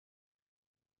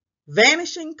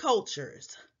Vanishing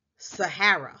Cultures,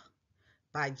 Sahara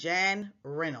by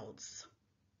Reynolds.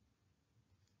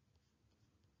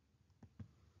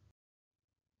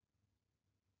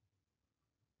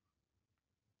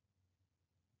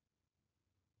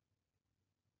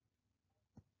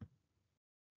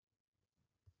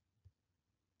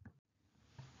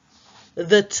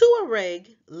 The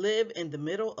Tuareg live in the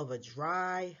middle of a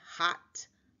dry, hot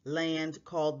land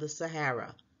called the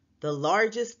Sahara, the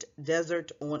largest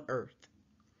desert on earth.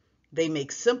 They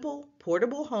make simple,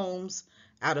 portable homes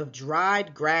out of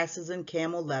dried grasses and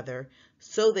camel leather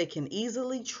so they can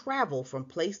easily travel from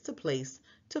place to place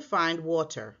to find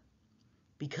water.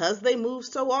 Because they move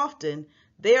so often,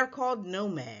 they are called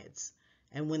nomads,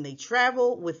 and when they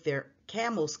travel with their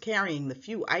camels carrying the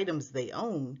few items they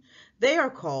own, they are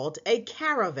called a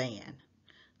caravan.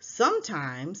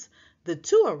 Sometimes the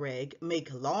Tuareg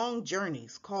make long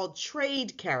journeys called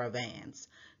trade caravans,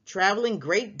 traveling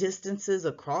great distances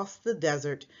across the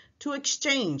desert to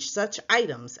exchange such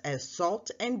items as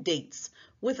salt and dates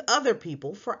with other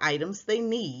people for items they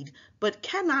need but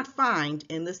cannot find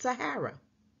in the Sahara.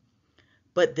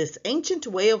 But this ancient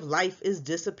way of life is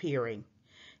disappearing.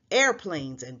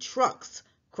 Airplanes and trucks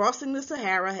crossing the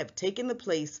Sahara have taken the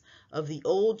place of the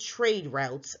old trade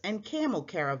routes and camel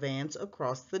caravans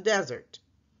across the desert.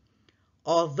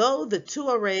 Although the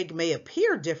Tuareg may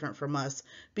appear different from us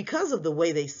because of the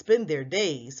way they spend their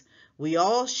days, we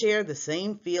all share the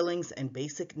same feelings and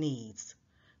basic needs.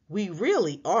 We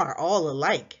really are all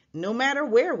alike, no matter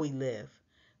where we live.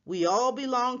 We all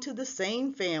belong to the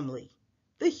same family,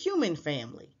 the human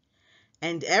family.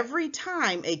 And every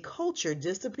time a culture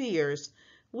disappears,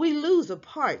 we lose a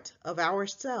part of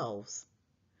ourselves.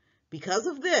 Because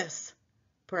of this,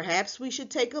 perhaps we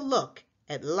should take a look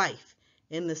at life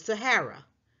in the Sahara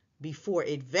before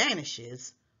it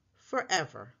vanishes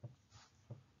forever.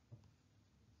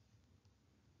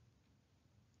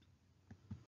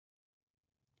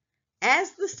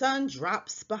 As the sun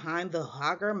drops behind the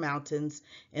Hagar Mountains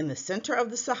in the center of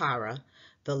the Sahara,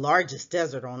 the largest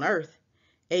desert on earth,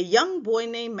 a young boy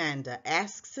named Manda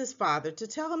asks his father to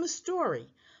tell him a story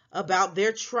about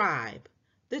their tribe,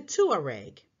 the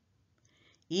Tuareg.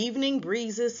 Evening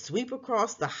breezes sweep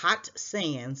across the hot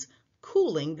sands,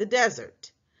 cooling the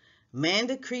desert.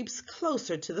 Manda creeps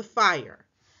closer to the fire,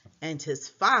 and his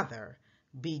father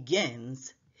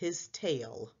begins his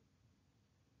tale.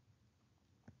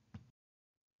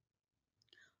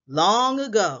 Long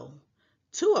ago,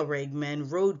 Tuareg men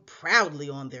rode proudly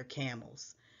on their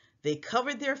camels. They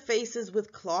covered their faces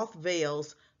with cloth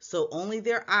veils so only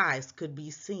their eyes could be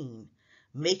seen,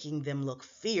 making them look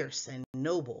fierce and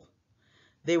noble.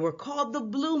 They were called the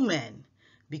Blue Men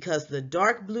because the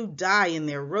dark blue dye in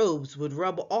their robes would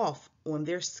rub off on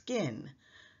their skin.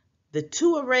 The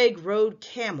Tuareg rode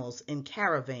camels in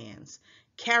caravans,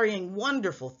 carrying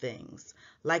wonderful things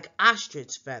like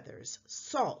ostrich feathers,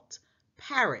 salt,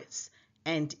 parrots,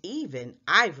 and even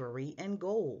ivory and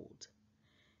gold.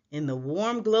 In the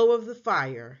warm glow of the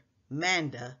fire,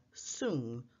 Manda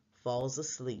soon falls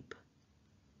asleep.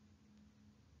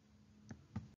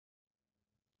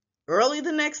 Early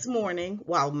the next morning,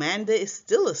 while Manda is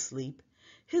still asleep,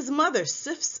 his mother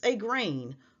sifts a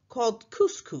grain called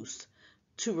couscous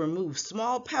to remove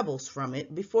small pebbles from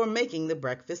it before making the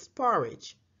breakfast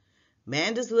porridge.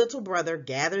 Manda's little brother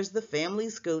gathers the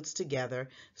family's goats together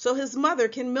so his mother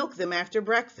can milk them after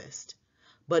breakfast.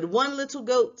 But one little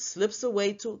goat slips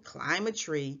away to climb a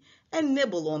tree and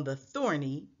nibble on the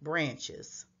thorny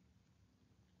branches.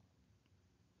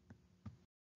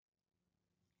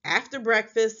 After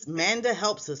breakfast, Manda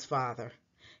helps his father.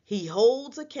 He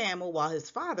holds a camel while his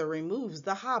father removes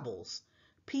the hobbles,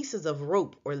 pieces of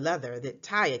rope or leather that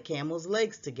tie a camel's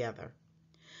legs together.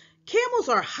 Camels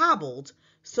are hobbled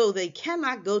so they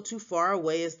cannot go too far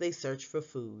away as they search for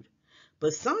food.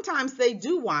 But sometimes they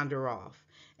do wander off,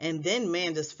 and then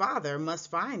Manda's father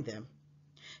must find them.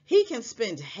 He can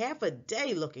spend half a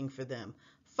day looking for them,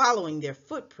 following their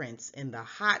footprints in the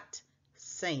hot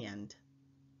sand.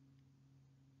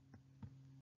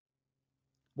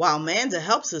 While Manda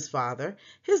helps his father,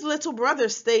 his little brother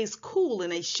stays cool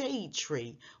in a shade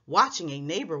tree, watching a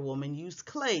neighbor woman use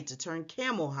clay to turn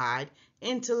camel hide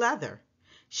into leather.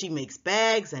 She makes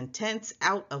bags and tents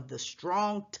out of the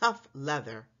strong, tough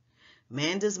leather.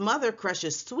 Manda's mother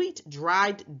crushes sweet,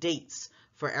 dried dates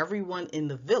for everyone in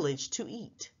the village to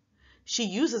eat. She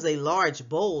uses a large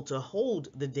bowl to hold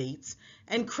the dates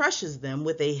and crushes them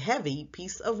with a heavy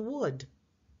piece of wood.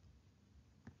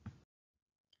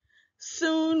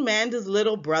 Soon Manda's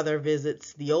little brother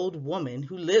visits the old woman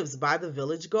who lives by the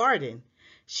village garden.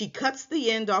 She cuts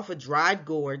the end off a dried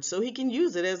gourd so he can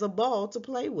use it as a ball to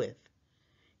play with.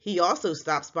 He also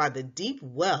stops by the deep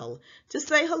well to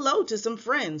say hello to some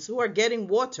friends who are getting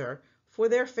water for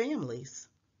their families.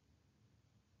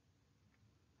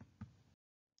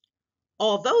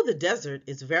 Although the desert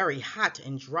is very hot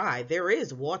and dry, there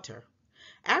is water.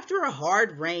 After a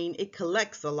hard rain, it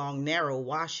collects along narrow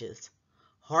washes.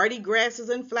 Hardy grasses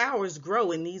and flowers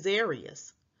grow in these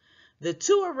areas. The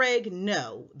Tuareg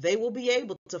know they will be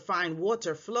able to find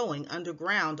water flowing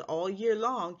underground all year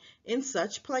long in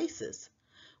such places.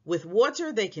 With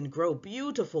water, they can grow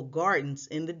beautiful gardens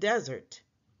in the desert.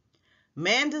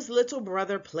 Manda's little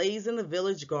brother plays in the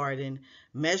village garden,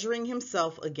 measuring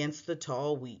himself against the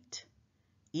tall wheat.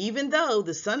 Even though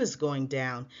the sun is going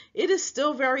down, it is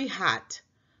still very hot,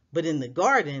 but in the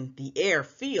garden, the air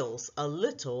feels a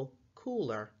little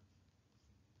cooler.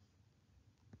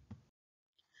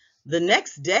 The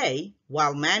next day,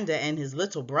 while Manda and his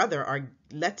little brother are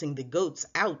letting the goats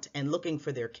out and looking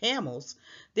for their camels,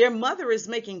 their mother is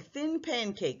making thin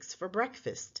pancakes for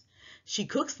breakfast. She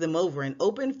cooks them over an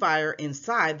open fire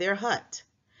inside their hut.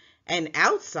 And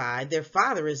outside, their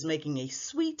father is making a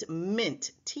sweet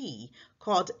mint tea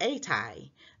called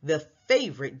Atai, the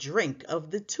favorite drink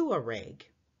of the Tuareg.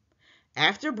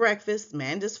 After breakfast,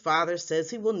 Manda's father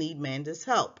says he will need Manda's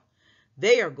help.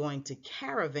 They are going to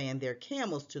caravan their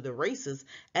camels to the races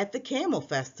at the Camel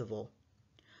Festival.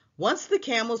 Once the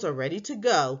camels are ready to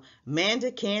go,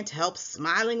 Manda can't help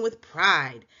smiling with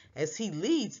pride as he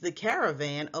leads the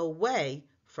caravan away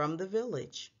from the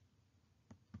village.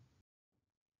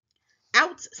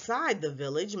 Outside the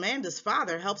village, Manda's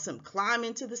father helps him climb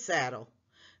into the saddle.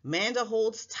 Manda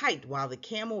holds tight while the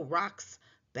camel rocks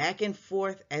back and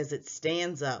forth as it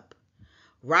stands up.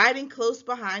 Riding close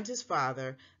behind his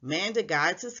father, Manda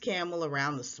guides his camel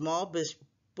around the small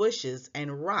bushes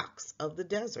and rocks of the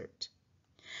desert.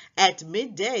 At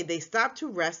midday, they stop to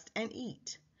rest and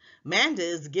eat. Manda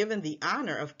is given the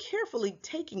honor of carefully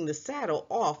taking the saddle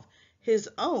off his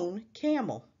own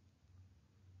camel.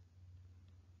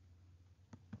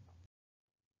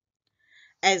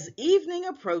 As evening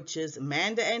approaches,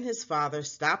 Manda and his father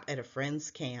stop at a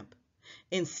friend's camp.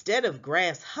 Instead of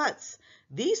grass huts,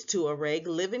 these Tuareg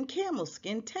live in camel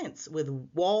skin tents with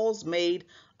walls made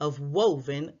of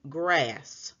woven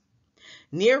grass.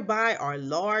 Nearby are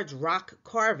large rock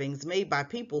carvings made by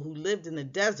people who lived in the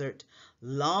desert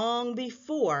long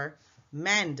before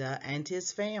Manda and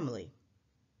his family.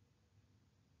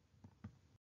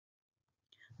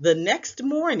 The next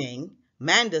morning,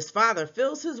 Manda's father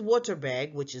fills his water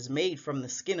bag, which is made from the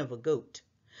skin of a goat.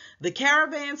 The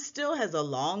caravan still has a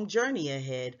long journey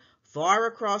ahead, far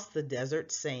across the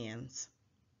desert sands.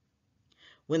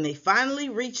 When they finally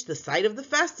reach the site of the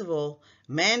festival,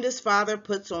 Manda's father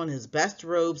puts on his best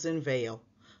robes and veil.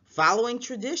 Following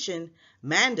tradition,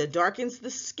 Manda darkens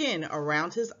the skin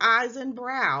around his eyes and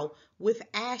brow with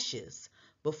ashes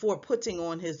before putting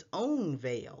on his own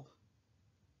veil.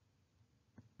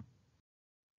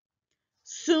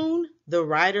 Soon the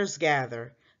riders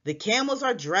gather. The camels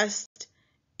are dressed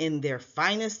in their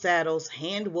finest saddles,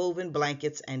 hand-woven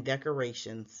blankets, and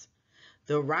decorations.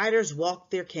 The riders walk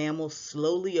their camels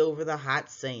slowly over the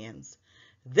hot sands.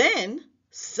 Then,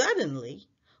 suddenly,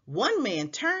 one man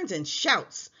turns and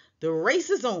shouts, "The race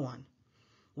is on!"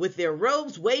 With their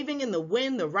robes waving in the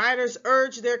wind, the riders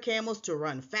urge their camels to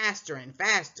run faster and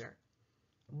faster.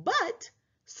 But,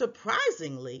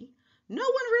 surprisingly, no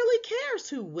one really cares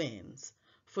who wins.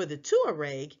 For the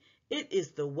Tuareg, it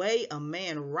is the way a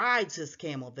man rides his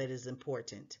camel that is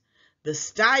important. The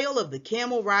style of the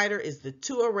camel rider is the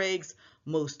Tuareg's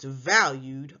most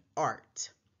valued art.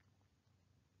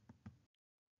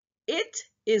 It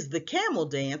is the camel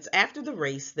dance after the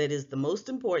race that is the most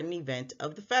important event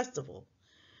of the festival.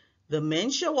 The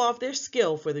men show off their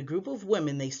skill for the group of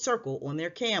women they circle on their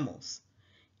camels.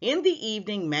 In the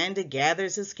evening, Manda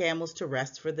gathers his camels to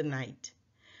rest for the night.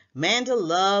 Manda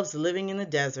loves living in the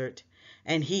desert,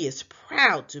 and he is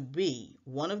proud to be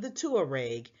one of the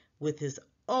Tuareg with his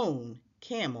own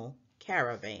camel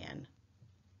caravan.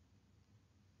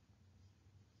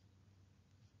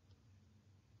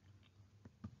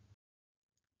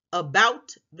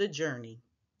 About the journey.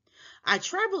 I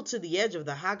traveled to the edge of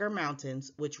the Hagar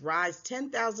Mountains, which rise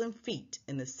 10,000 feet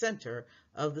in the center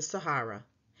of the Sahara.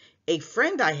 A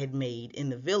friend I had made in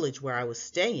the village where I was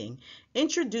staying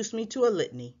introduced me to a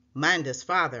litany, Manda's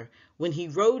father, when he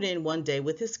rode in one day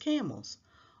with his camels.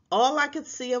 All I could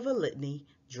see of a litany,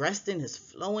 dressed in his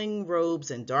flowing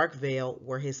robes and dark veil,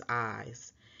 were his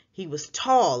eyes. He was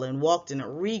tall and walked in a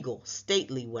regal,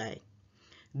 stately way.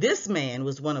 This man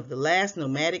was one of the last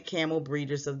nomadic camel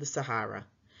breeders of the Sahara.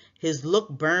 His look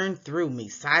burned through me,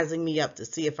 sizing me up to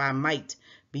see if I might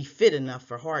be fit enough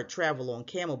for hard travel on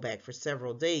camelback for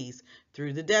several days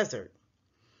through the desert.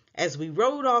 As we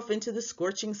rode off into the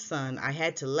scorching sun, I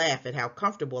had to laugh at how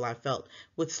comfortable I felt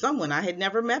with someone I had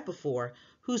never met before,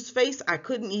 whose face I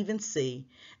couldn't even see,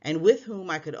 and with whom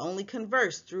I could only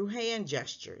converse through hand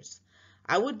gestures.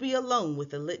 I would be alone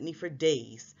with a litany for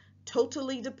days,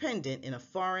 totally dependent in a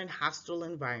foreign, hostile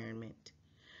environment.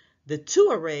 The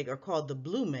Tuareg are called the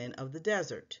blue men of the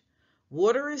desert.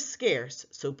 Water is scarce,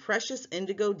 so precious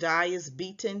indigo dye is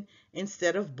beaten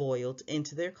instead of boiled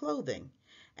into their clothing,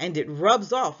 and it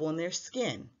rubs off on their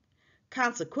skin.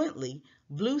 Consequently,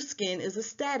 blue skin is a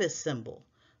status symbol.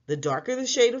 The darker the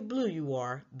shade of blue you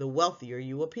are, the wealthier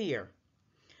you appear.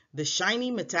 The shiny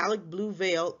metallic blue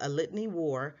veil a litany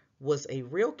wore was a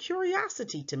real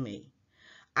curiosity to me.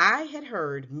 I had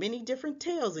heard many different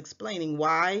tales explaining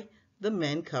why the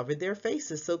men covered their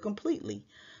faces so completely,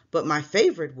 but my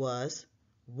favorite was,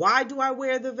 why do I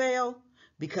wear the veil?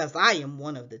 Because I am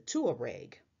one of the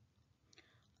Tuareg.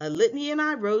 A litany and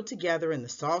I rode together in the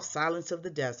soft silence of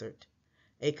the desert.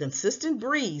 A consistent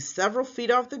breeze several feet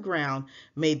off the ground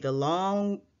made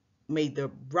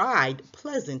the ride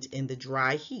pleasant in the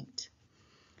dry heat.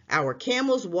 Our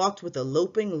camels walked with a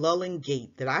loping, lulling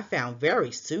gait that I found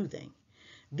very soothing.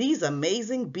 These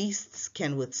amazing beasts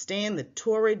can withstand the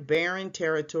torrid, barren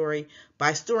territory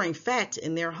by storing fat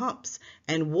in their humps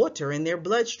and water in their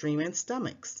bloodstream and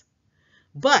stomachs.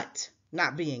 But,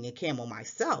 not being a camel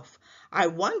myself, I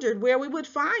wondered where we would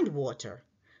find water.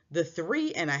 The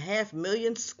 3.5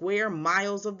 million square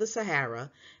miles of the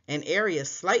Sahara, an area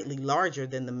slightly larger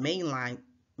than the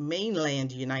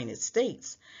mainland United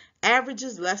States,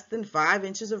 averages less than 5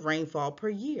 inches of rainfall per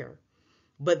year.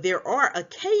 But there are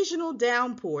occasional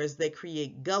downpours that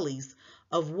create gullies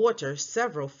of water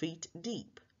several feet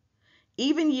deep.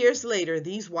 Even years later,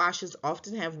 these washes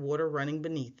often have water running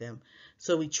beneath them,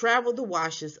 so we traveled the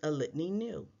washes a litany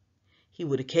knew. He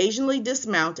would occasionally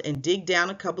dismount and dig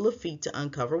down a couple of feet to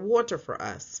uncover water for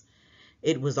us.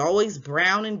 It was always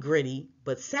brown and gritty,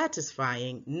 but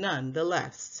satisfying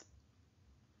nonetheless.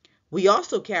 We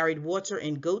also carried water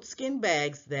in goatskin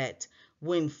bags that,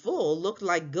 when full, looked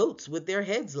like goats with their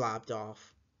heads lopped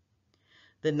off.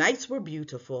 The nights were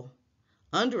beautiful.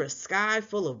 Under a sky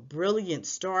full of brilliant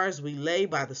stars, we lay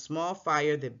by the small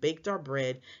fire that baked our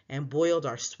bread and boiled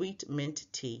our sweet mint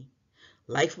tea.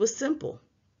 Life was simple.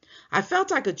 I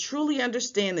felt I could truly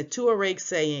understand the Tuareg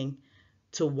saying,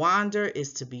 "To wander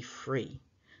is to be free.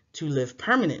 To live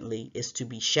permanently is to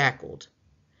be shackled."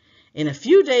 In a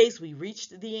few days, we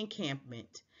reached the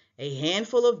encampment, a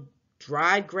handful of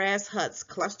dried grass huts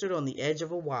clustered on the edge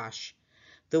of a wash.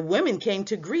 The women came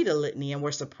to greet a litany and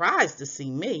were surprised to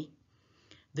see me.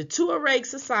 The Tuareg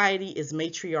society is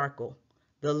matriarchal.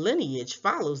 The lineage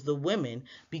follows the women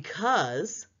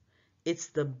because it's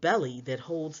the belly that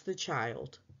holds the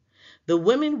child. The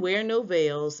women wear no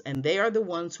veils, and they are the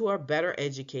ones who are better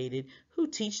educated, who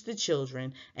teach the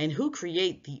children, and who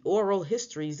create the oral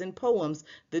histories and poems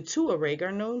the Tuareg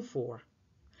are known for.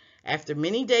 After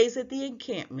many days at the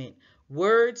encampment,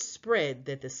 word spread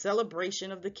that the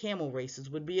celebration of the camel races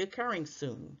would be occurring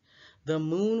soon. The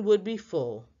moon would be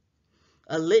full.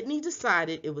 A litany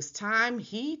decided it was time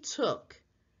he took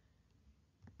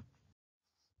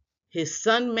his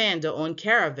son Manda on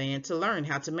caravan to learn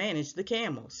how to manage the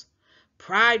camels.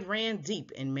 Pride ran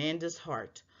deep in Manda's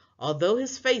heart, although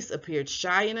his face appeared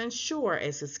shy and unsure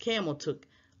as his camel took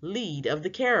lead of the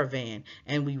caravan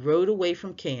and we rode away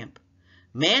from camp.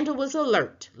 Manda was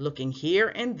alert, looking here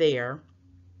and there,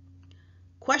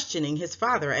 questioning his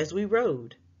father as we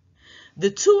rode.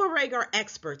 The Tuareg are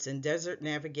experts in desert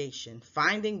navigation.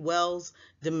 Finding wells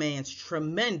demands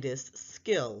tremendous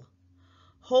skill.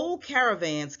 Whole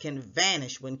caravans can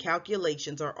vanish when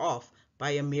calculations are off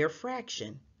by a mere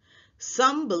fraction.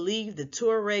 Some believe the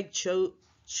Tuareg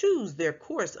choose their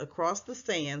course across the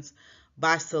sands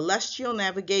by celestial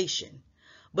navigation,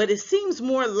 but it seems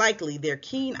more likely their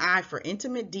keen eye for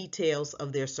intimate details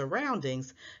of their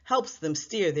surroundings helps them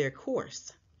steer their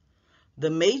course. The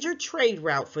major trade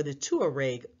route for the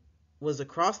Tuareg was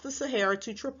across the Sahara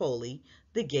to Tripoli,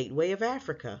 the gateway of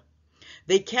Africa.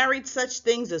 They carried such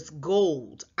things as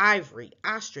gold, ivory,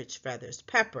 ostrich feathers,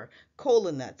 pepper,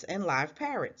 kola nuts, and live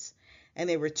parrots, and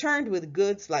they returned with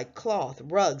goods like cloth,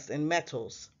 rugs, and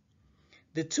metals.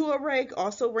 The Tuareg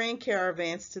also ran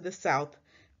caravans to the south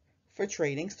for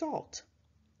trading salt.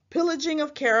 Pillaging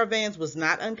of caravans was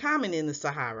not uncommon in the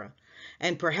Sahara,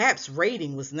 and perhaps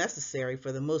raiding was necessary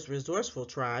for the most resourceful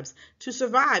tribes to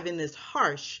survive in this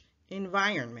harsh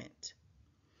environment.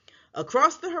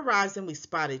 Across the horizon, we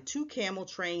spotted 2 camel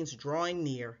trains drawing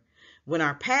near. When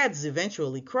our paths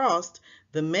eventually crossed,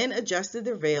 the men adjusted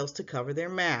their veils to cover their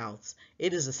mouths.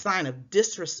 It is a sign of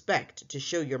disrespect to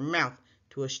show your mouth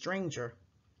to a stranger.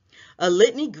 A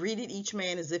litany greeted each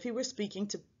man as if he were speaking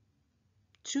to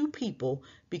two people,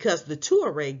 because the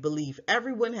Tuareg believe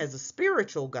everyone has a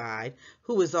spiritual guide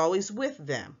who is always with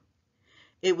them.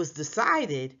 It was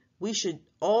decided we should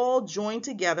all join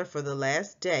together for the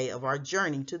last day of our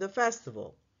journey to the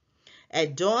festival.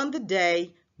 At dawn the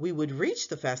day we would reach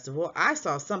the festival, I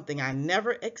saw something I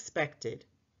never expected.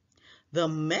 The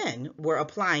men were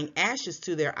applying ashes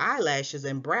to their eyelashes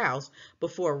and brows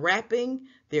before wrapping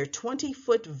their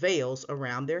 20-foot veils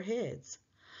around their heads.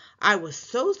 I was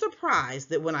so surprised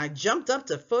that when I jumped up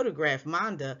to photograph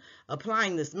Manda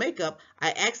applying this makeup,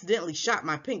 I accidentally shot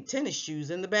my pink tennis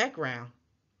shoes in the background.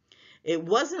 It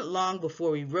wasn't long before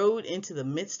we rode into the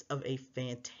midst of a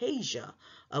fantasia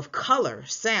of color,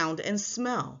 sound, and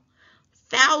smell.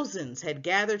 Thousands had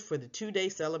gathered for the 2-day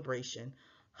celebration.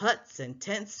 Huts and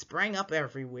tents sprang up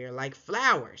everywhere like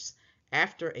flowers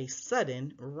after a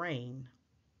sudden rain.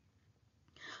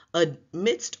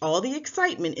 Amidst all the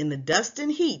excitement in the dust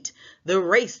and heat, the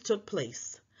race took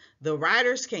place. The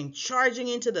riders came charging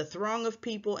into the throng of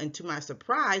people, and to my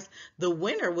surprise, the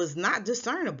winner was not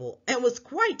discernible and was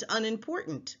quite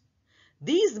unimportant.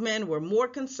 These men were more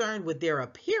concerned with their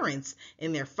appearance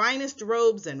in their finest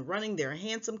robes and running their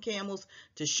handsome camels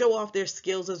to show off their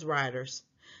skills as riders.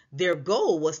 Their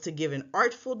goal was to give an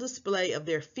artful display of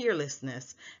their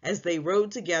fearlessness as they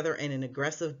rode together in an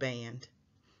aggressive band.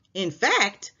 In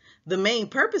fact, the main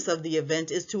purpose of the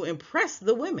event is to impress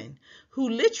the women, who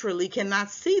literally cannot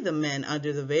see the men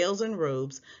under the veils and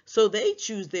robes, so they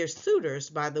choose their suitors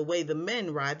by the way the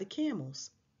men ride the camels.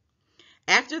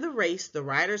 After the race, the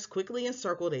riders quickly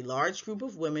encircled a large group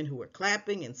of women who were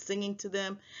clapping and singing to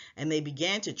them, and they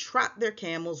began to trot their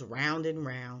camels round and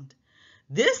round.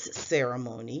 This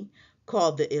ceremony,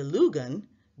 called the Ilugan,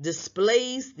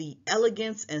 displays the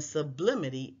elegance and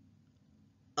sublimity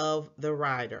of the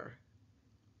rider.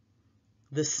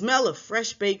 The smell of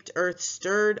fresh-baked earth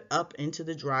stirred up into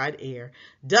the dried air,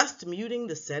 dust muting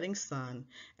the setting sun,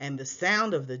 and the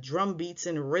sound of the drum beats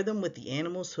in rhythm with the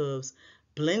animals' hooves,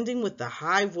 blending with the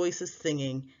high voices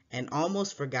singing an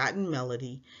almost forgotten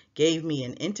melody, gave me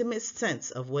an intimate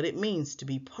sense of what it means to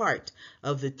be part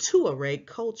of the Tuareg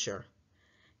culture,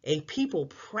 a people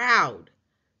proud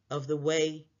of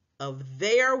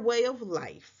their way of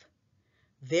life,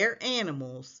 their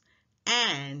animals,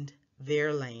 and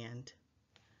their land.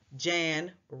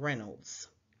 Jan Reynolds.